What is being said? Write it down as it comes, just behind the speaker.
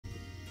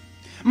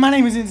My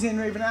name is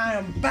InsaneRaven and I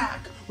am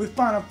back with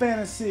Final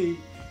Fantasy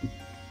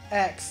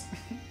X.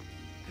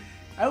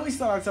 I always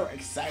thought I was so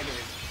excited.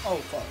 Oh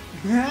fuck.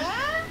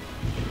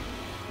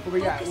 What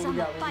we got? What we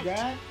got? What we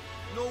got?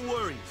 No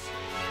worries.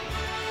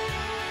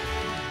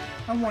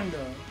 I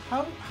wonder,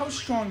 how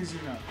strong is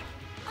Yuna?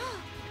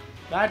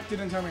 That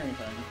didn't tell me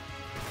anything.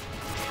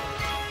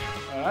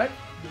 Alright,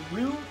 the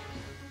blue.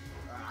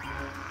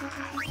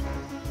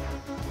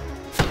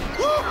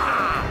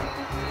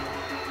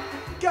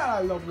 God,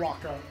 I love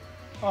Waka.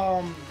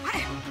 Oh,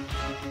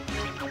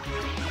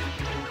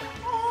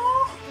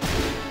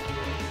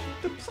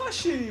 the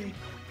plushie!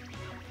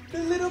 The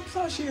little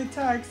plushie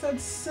attacks,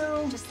 that's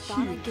so Just cute.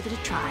 thought I'd give it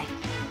a try.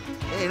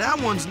 Hey, that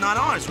one's not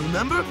ours,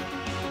 remember?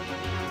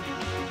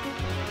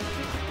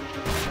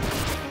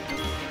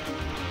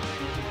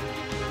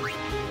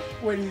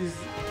 Wait, he's...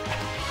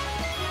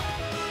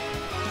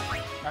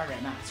 Okay,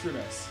 nah, screw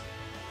this.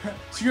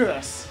 Screw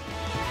this.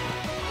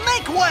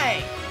 Make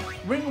way!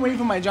 Ring away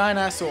from my giant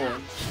ass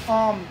sword.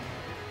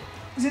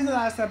 Since the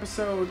last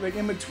episode, like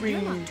in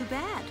between You're not too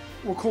bad.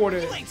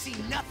 recorded. You ain't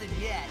seen nothing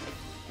yet.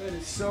 That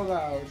is so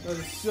loud. That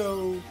is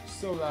so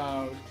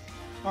loud.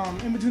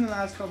 In between the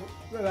last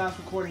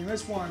recording,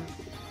 this one,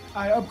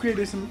 I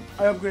upgraded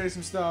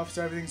some stuff,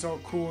 so everything's all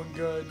cool and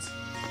good.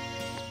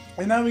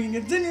 And now we can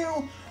continue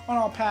on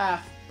our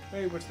path.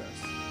 Wait, what's this?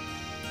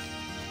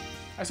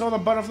 I saw the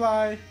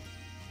butterfly,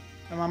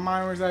 and my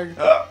mind was like,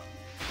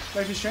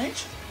 Life is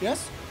Strange?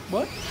 Yes?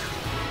 What?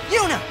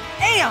 Yuna!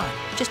 Aeon!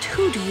 Just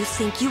who do you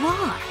think you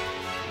are?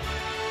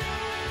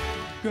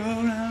 Go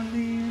down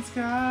the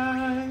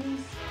skies.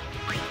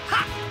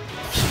 Ha!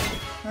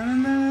 Na,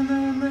 na,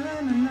 na, na,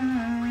 na, na,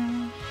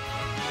 na.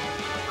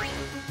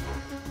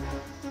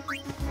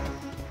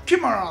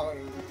 Kimura.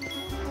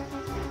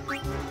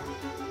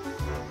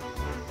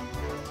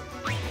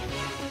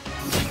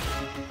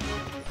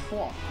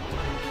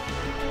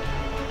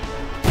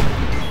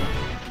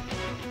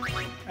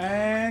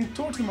 And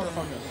torch the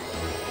motherfucker.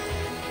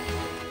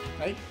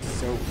 Like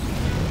so.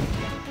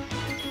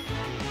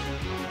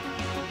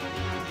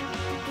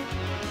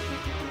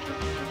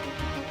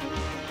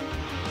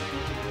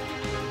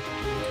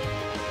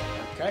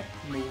 Okay,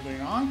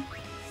 moving on.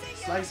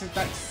 Slice and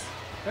dice.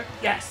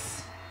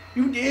 Yes!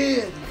 You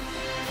did!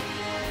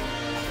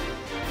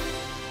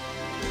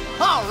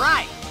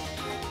 Alright!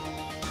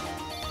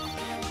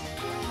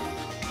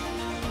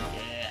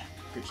 Yeah.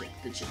 Good shit,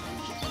 good shit,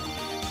 good shit.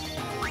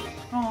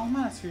 Oh,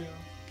 Mansfield.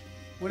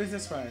 What is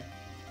this way?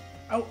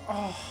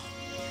 Oh.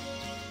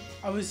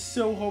 I was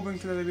so hoping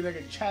for there to be like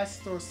a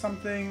chest or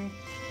something.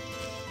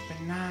 But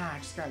nah, I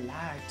just got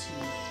lied to.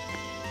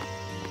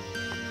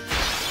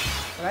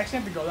 Did I actually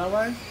have to go that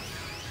way?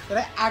 Did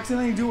I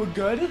accidentally do a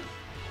good?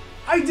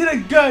 I did a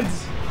good!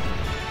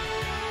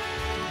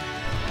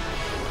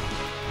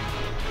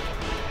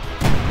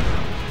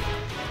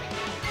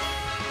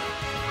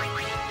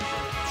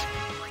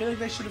 I feel like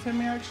they should have hit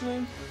me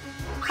actually.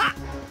 Ha!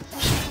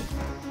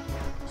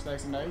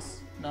 Slice and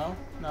dice? No,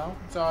 no,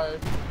 sorry.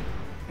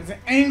 It's an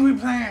angry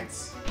plant!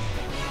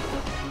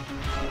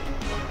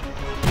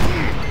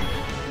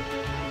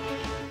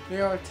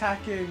 They are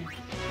attacking.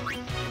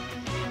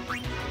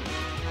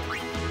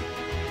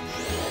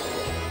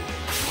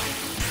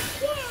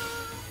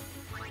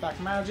 Black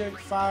magic,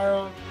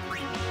 fire. I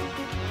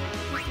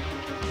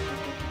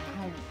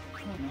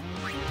don't know.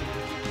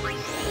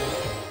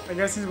 I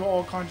guess since we're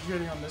all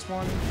concentrating on this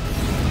one,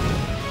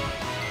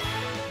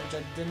 which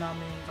I did not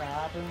mean to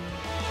happen.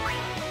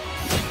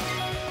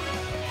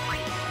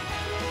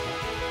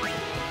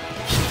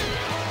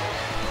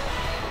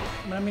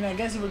 But I mean, I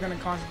guess if we're gonna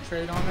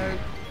concentrate on it,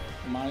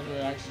 we might as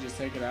well actually just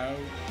take it out.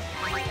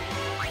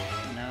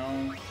 You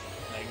know,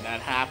 like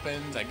that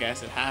happens. I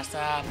guess it has to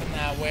happen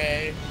that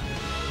way.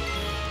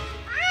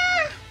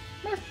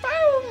 My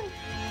phone!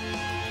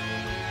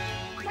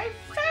 My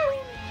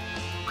phone!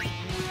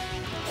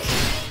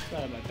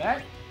 Sorry about that.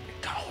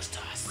 It goes to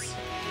us. Are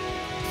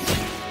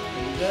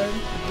you good?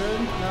 You good?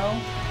 No?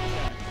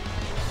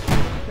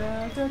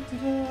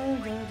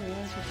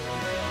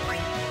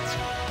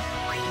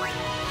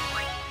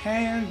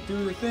 Hand,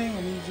 do the thing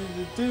I need you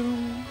to do.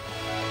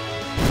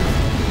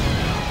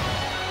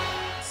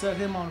 Set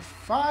him on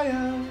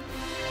fire.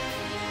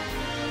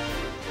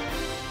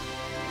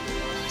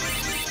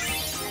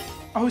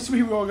 Oh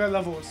sweet, we all got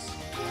levels.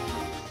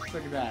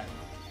 Look at that.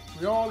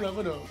 We all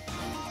leveled up.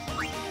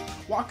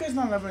 Waka's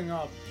not leveling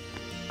up.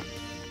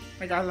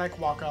 Like, I like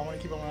Waka, I want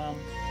to keep him around.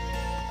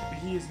 But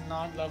he is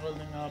not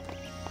leveling up.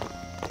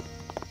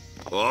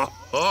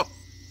 Oh.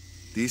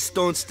 These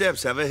stone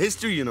steps have a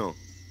history, you know.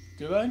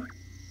 Do they?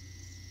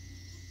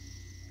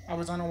 I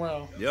was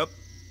unaware. Yep.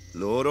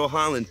 Lord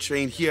O'Holland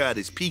trained here at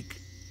his peak.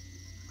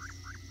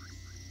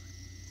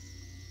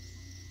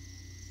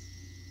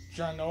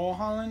 John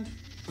Holland?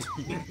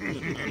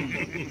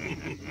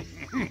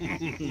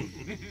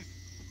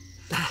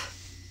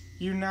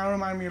 You now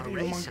remind me of evil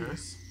race,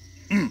 monkeys.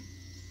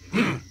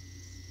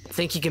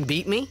 Think you can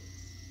beat me?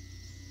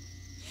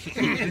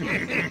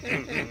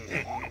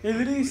 They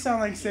literally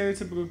sound like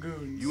stereotypical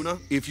goons. Yuna,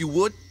 if you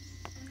would.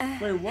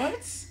 Wait,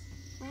 what?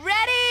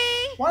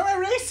 Ready? Why am I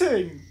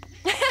racing?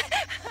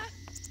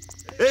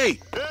 Hey!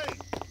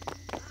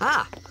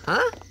 Ah,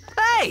 huh?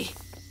 Hey!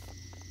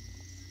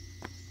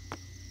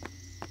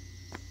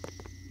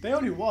 They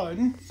already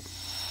won.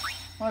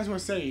 Might as well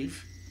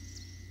save.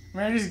 I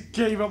mean, I just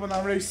gave up on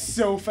that race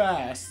so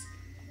fast.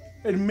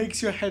 It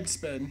makes your head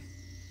spin.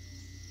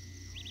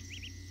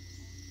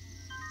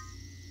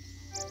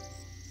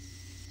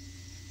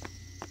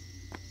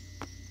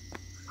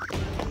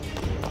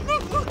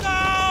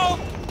 No!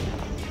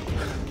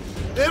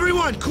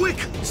 Everyone, quick!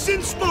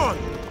 Sin spawn!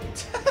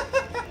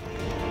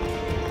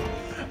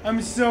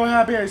 I'm so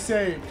happy I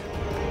saved.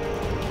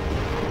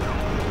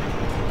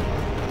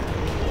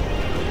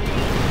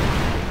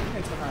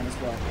 It's behind as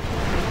well.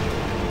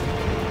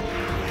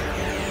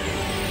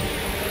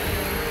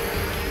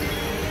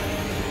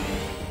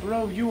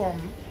 Bro, you are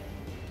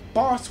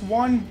boss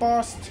 1,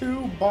 boss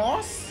 2,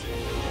 boss?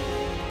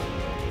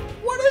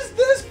 What is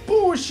this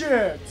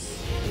bullshit?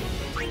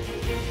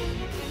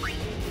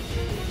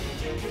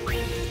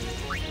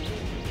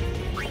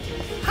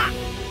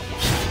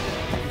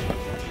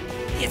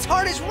 It's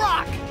hard as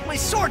rock! My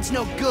sword's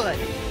no good!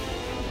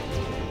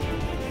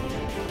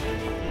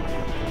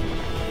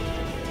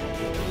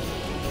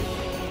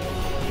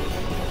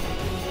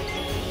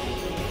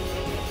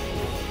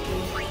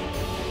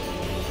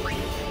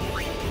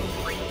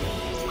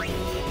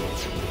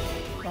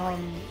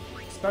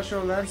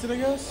 Special Lancet, I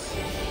guess?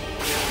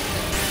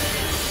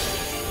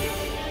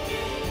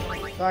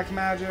 Black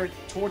magic,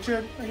 torch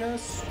it, I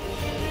guess?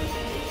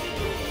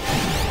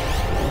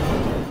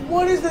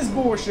 What is this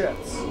bullshit?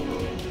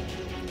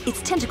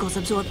 Its tentacles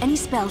absorb any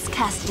spells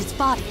cast at its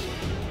body.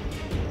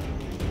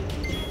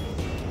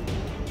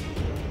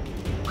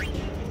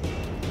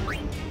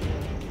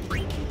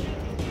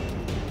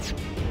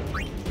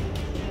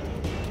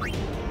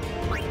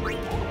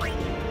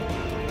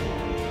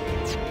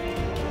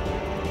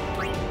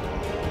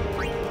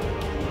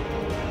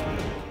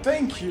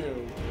 Thank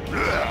you.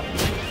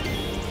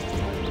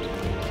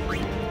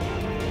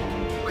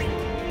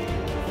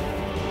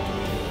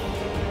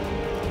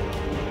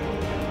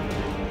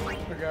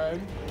 Okay.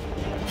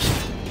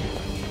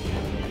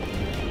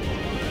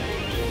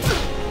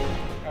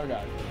 Oh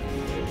god.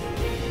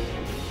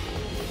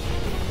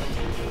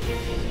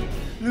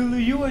 Lulu,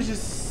 you was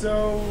just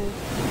so...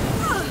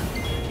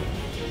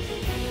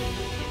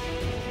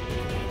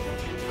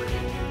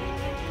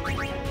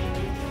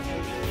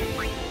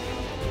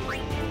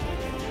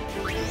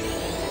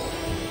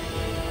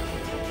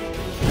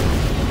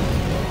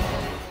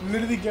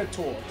 Literally get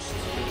torched.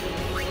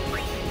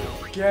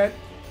 Get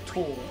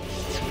torched.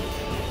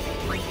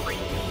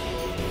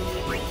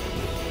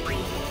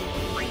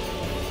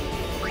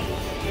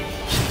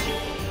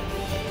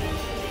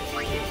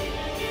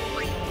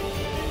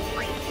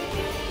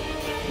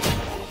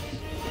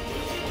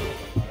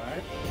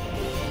 Alright.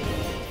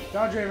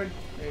 Dodge Raven.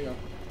 There you go.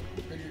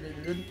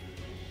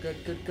 Good.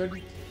 Good.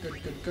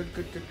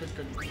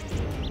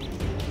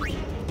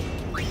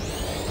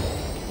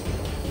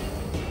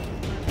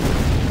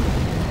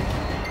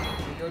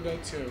 Go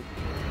that too.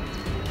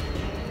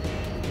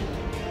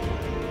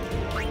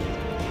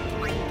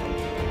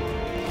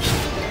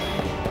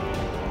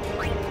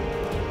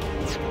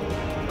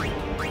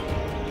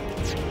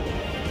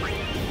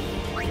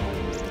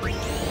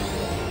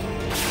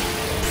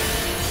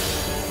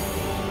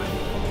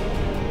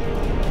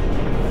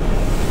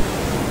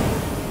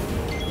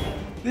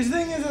 This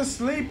thing is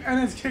asleep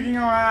and it's kicking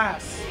our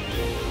ass.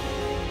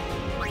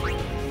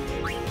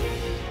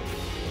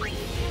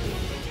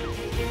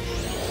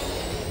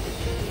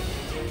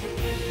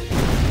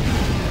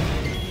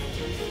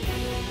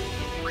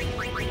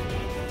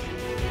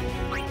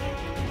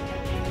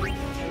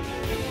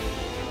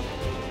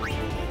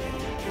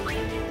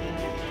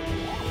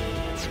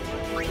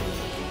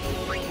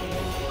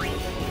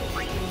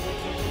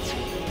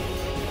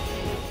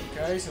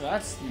 Okay, so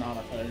that's not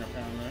a thing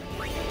apparently.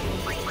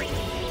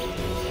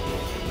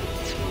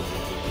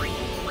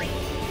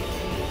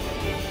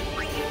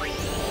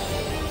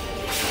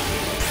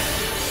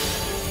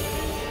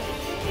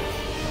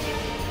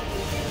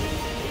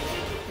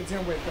 It's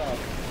gonna wake up.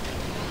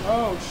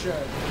 Oh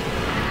shit.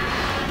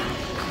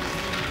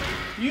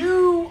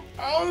 You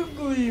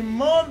ugly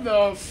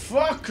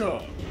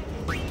motherfucker!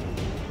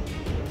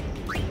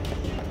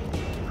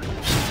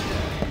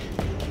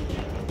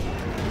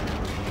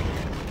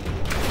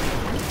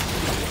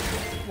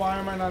 Why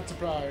am I not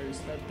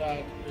surprised that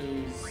that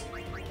is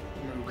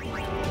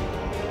moving?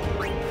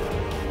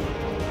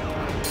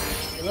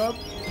 Get up.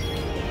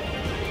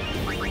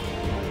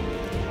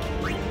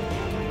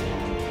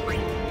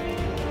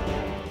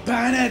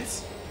 Ban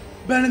it!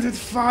 Ban it with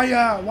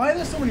fire! Why are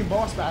there so many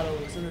boss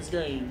battles in this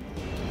game?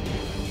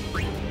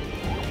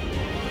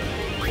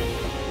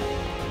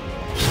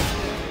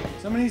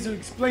 Somebody needs to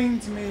explain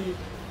to me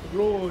the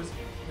rules.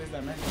 There's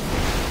that man.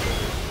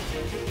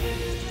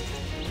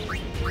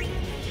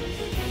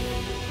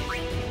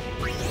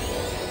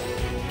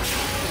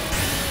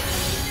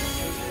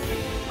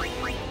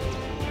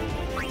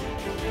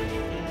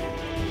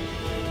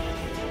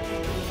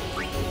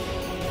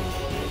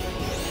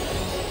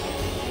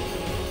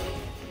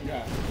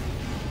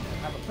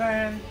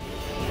 fan.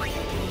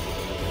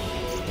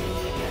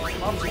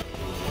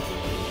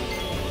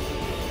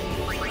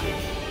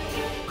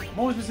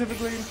 More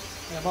specifically,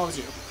 it involves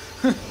you.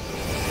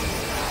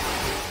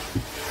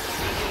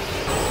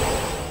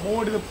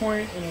 More to the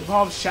point, it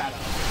involves Shadow.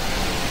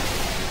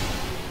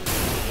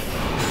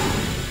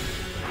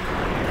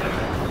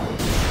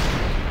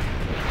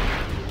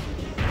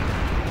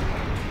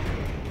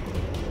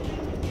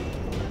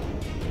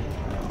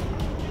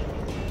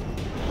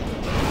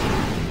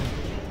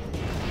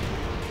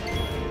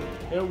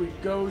 Here we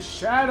go,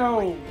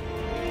 Shadow!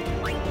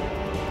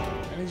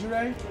 Energy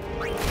Ray?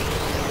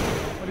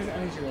 What does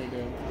Energy Ray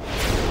do?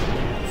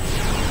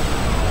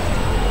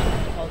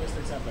 Oh, this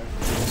thing's epic.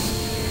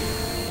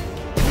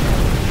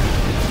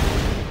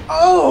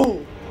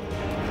 Oh!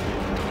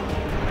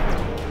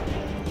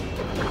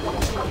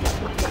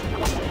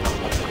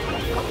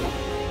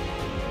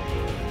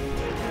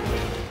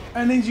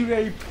 Energy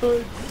Ray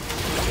puts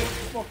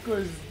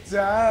fuckers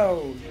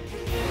down.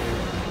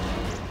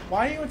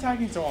 Why are you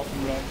attacking so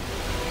often, bro?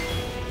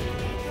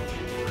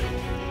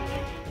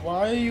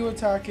 Why are you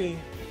attacking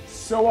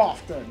so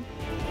often?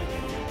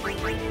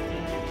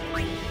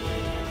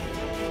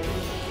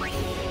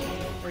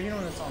 Or you know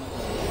when it's on.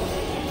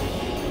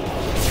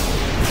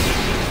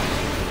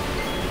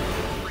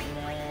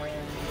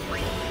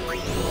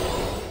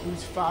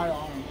 Lose fire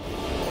on him.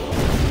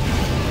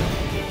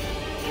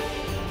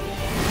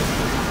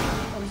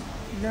 I was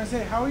gonna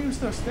say, how are you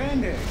still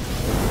standing?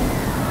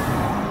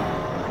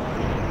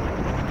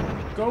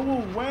 Go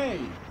away.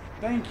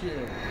 Thank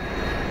you.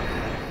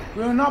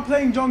 We're not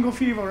playing Jungle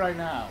Fever right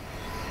now.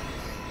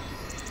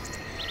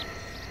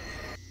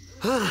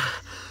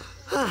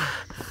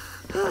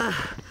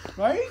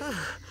 Right?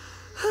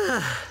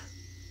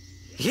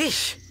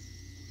 Yeesh.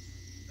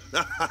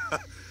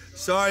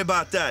 Sorry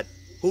about that.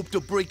 Hope to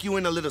break you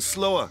in a little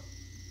slower.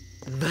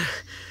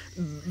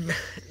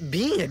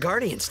 Being a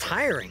guardian's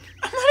tiring.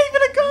 I'm not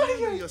even a You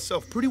guardian. know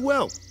yourself pretty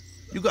well.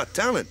 You got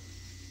talent.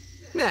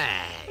 Nah.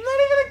 I'm not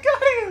even a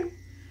guardian.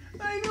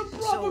 Not even a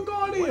proper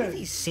guardian. What are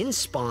these sin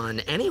spawn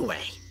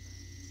anyway?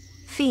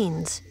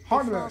 Fiends who fall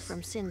Heartless.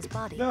 from Sin's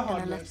body They're and are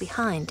heartless. left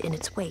behind in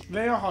its wake.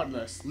 They are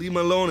heartless. Leave him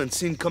alone and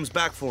Sin comes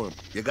back for him.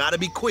 You gotta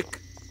be quick.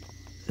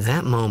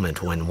 That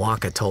moment when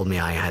Waka told me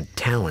I had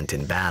talent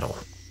in battle,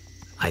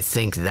 I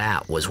think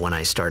that was when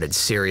I started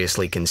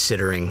seriously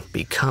considering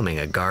becoming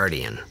a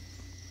guardian.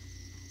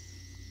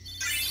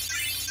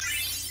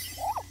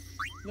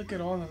 Look at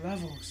all the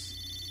levels.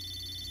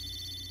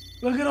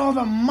 Look at all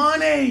the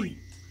money.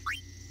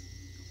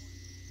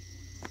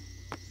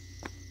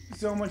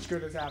 So much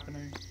good is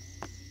happening.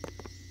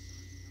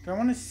 Do I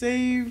want to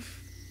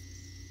save?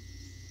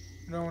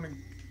 I don't want to.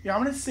 Yeah,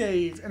 I'm gonna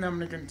save and I'm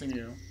gonna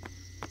continue,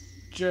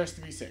 just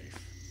to be safe.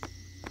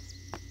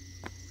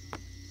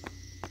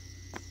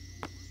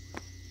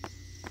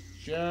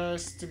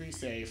 Just to be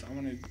safe, I'm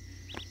gonna.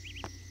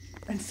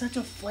 And such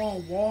a far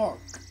walk.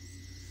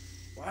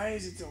 Why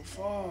is it so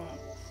far?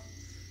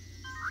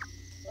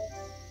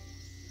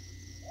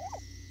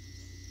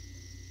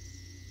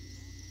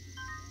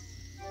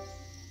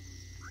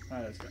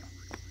 Alright, let's go.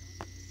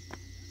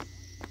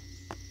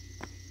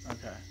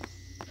 Okay.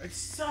 It's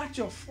such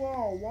a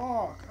far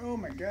walk. Oh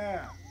my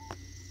god.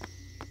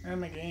 Oh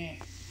my god.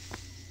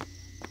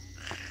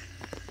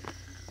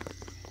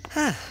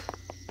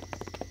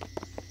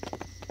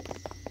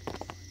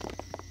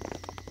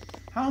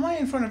 How am I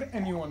in front of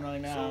anyone right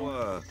now?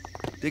 So,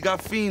 they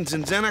got fiends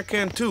in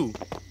Xanarcan too.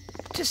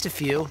 Just a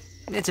few.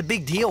 It's a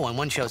big deal when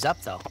one shows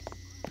up, though.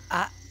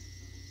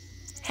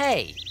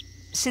 Hey,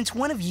 since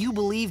when have you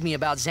believed me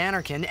about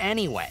Xanarcan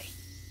anyway?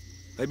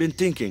 I've been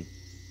thinking.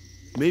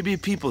 Maybe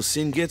people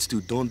Sin gets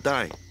to don't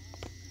die.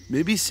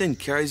 Maybe Sin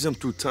carries them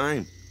through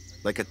time.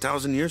 Like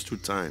 1,000 years through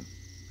time.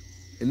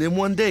 And then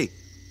one day,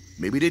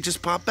 maybe they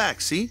just pop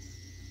back, see?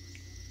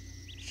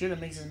 Shit, it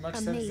makes as much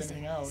sense as anything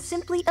Amazing. else.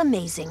 Simply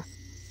amazing.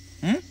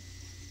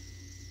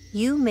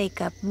 You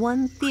make up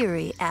one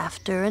theory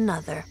after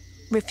another,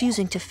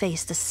 refusing to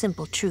face the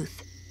simple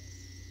truth.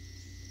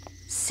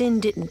 Sin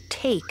didn't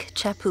take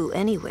Chapu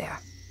anywhere.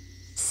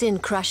 Sin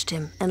crushed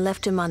him and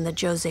left him on the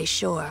Jose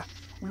shore.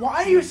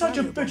 Why are you such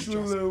a bitch,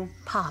 Lulu?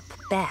 Pop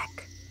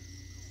back.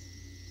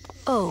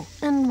 Oh,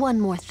 and one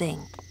more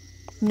thing.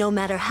 No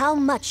matter how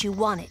much you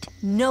want it,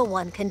 no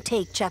one can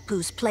take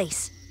Chapu's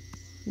place.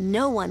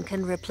 No one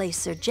can replace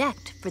Sir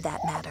Jekt, for that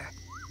matter.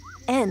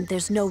 And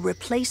there's no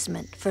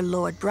replacement for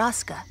Lord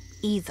Braska,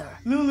 either.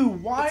 Lulu,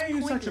 why are you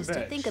It's such a pointless to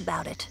bitch? think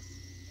about it.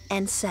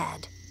 And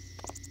sad.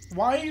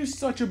 Why are you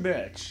such a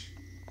bitch?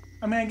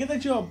 I mean, I get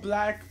that you're a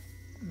black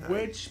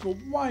witch, but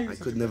why are you I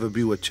such could a never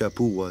be what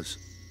Chapu was.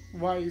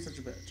 Why are you such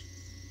a bitch?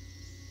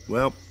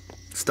 Well,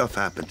 stuff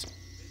happens.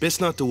 Best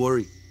not to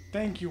worry.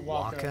 Thank you,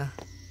 Waka. Waka,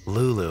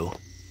 Lulu,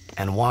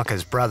 and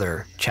Waka's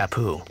brother,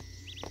 Chapu.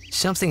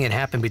 Something had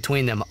happened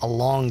between them a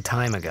long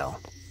time ago.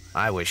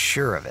 I was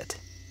sure of it.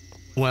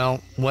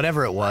 Well,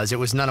 whatever it was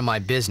none of my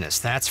business,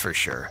 that's for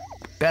sure.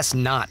 Best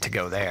not to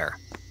go there.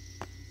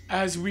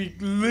 As we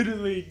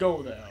literally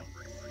go there.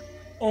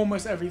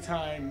 Almost every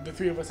time the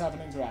three of us have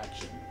an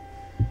interaction.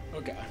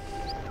 Okay.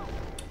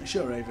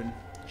 Sure, Raven.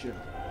 Sure.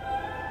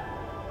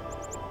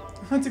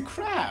 That's a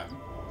crab.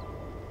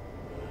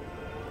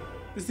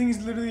 This thing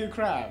is literally a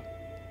crab.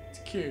 It's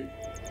cute.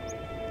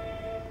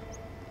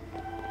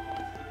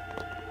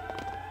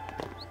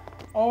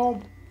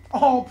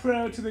 All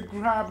prayer to the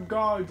crab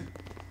god.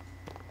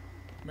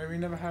 May we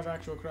never have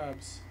actual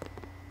crabs.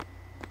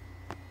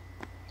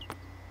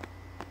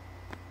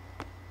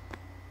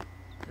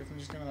 Guess I'm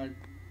just gonna like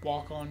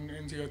walk on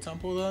into your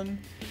temple then.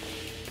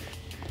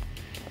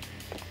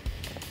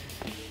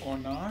 Or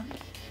not?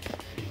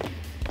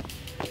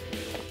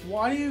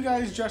 Why do you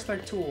guys dress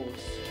like tools?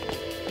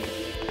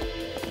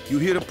 You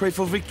here to pray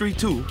for victory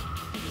too?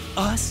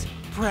 Us?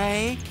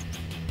 Pray?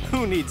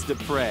 Who needs to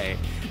pray?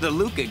 The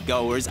Luca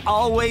goers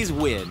always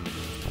win.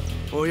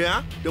 Oh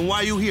yeah? Then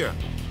why you here?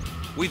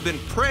 We've been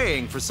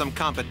praying for some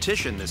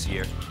competition this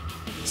year.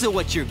 So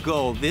what's your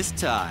goal this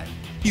time?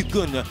 You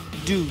gonna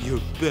do your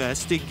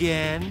best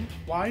again?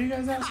 Why are you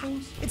guys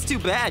assholes? It's too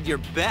bad your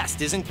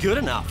best isn't good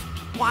enough.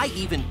 Why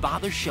even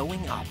bother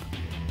showing up?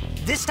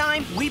 This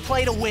time, we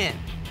play to win.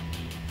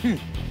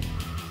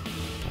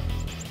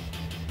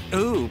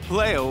 Ooh,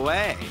 play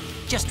away.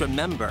 Just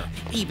remember,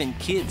 even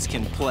kids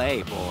can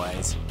play,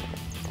 boys.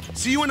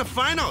 See you in the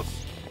finals!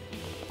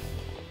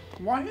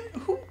 Why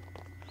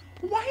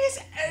is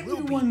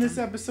everyone this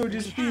episode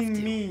just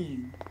being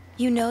mean?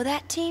 You know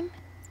that team?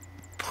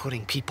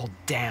 Putting people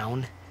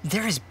down.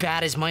 They're as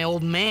bad as my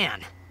old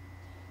man.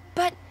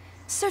 But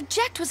Sir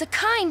Jecht was a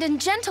kind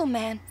and gentle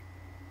man.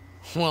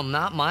 Well,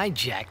 not my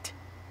Jecht.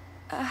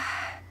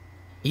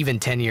 Even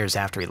 10 years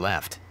after he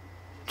left.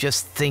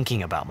 Just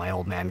thinking about my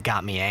old man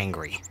got me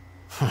angry.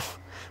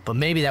 But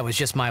maybe that was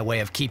just my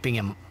way of keeping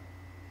him...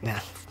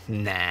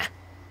 Nah.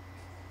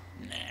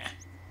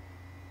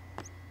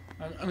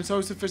 I'm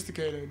so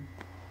sophisticated.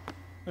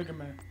 Look at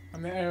me.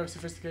 I'm the heir of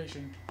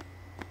sophistication.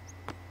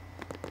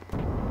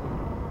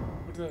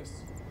 What's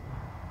this?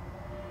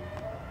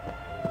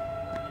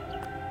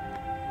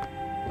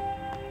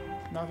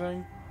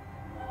 Nothing.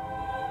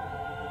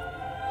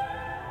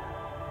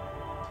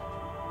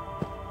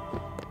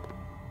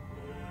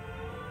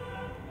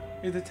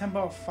 It's the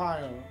Temple of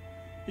Fire.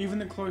 Even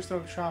the cloister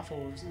of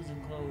Traffles is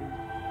enclosed.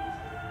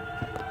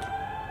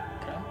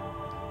 Okay.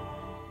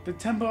 The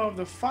Temple of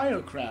the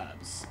Fire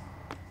Crabs.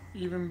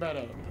 Even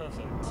better.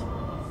 Perfect.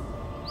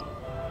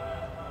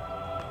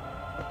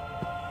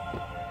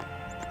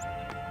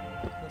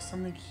 There's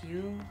something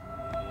here?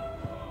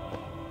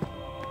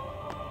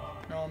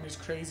 No, I'm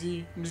just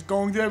crazy. I'm just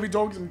going through every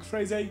door because I'm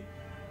crazy.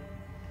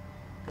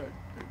 Good.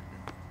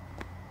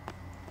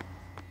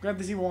 Glad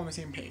to see we're all on the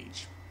same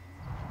page.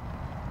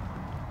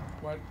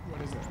 What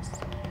is this?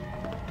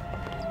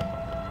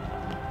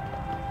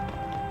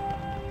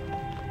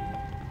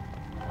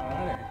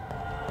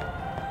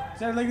 Alrighty.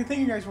 So I'd like to thank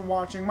you guys for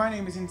watching. My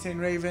name is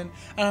InsaneRaven,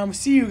 and I will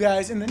see you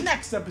guys in the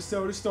next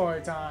episode of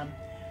Storytime.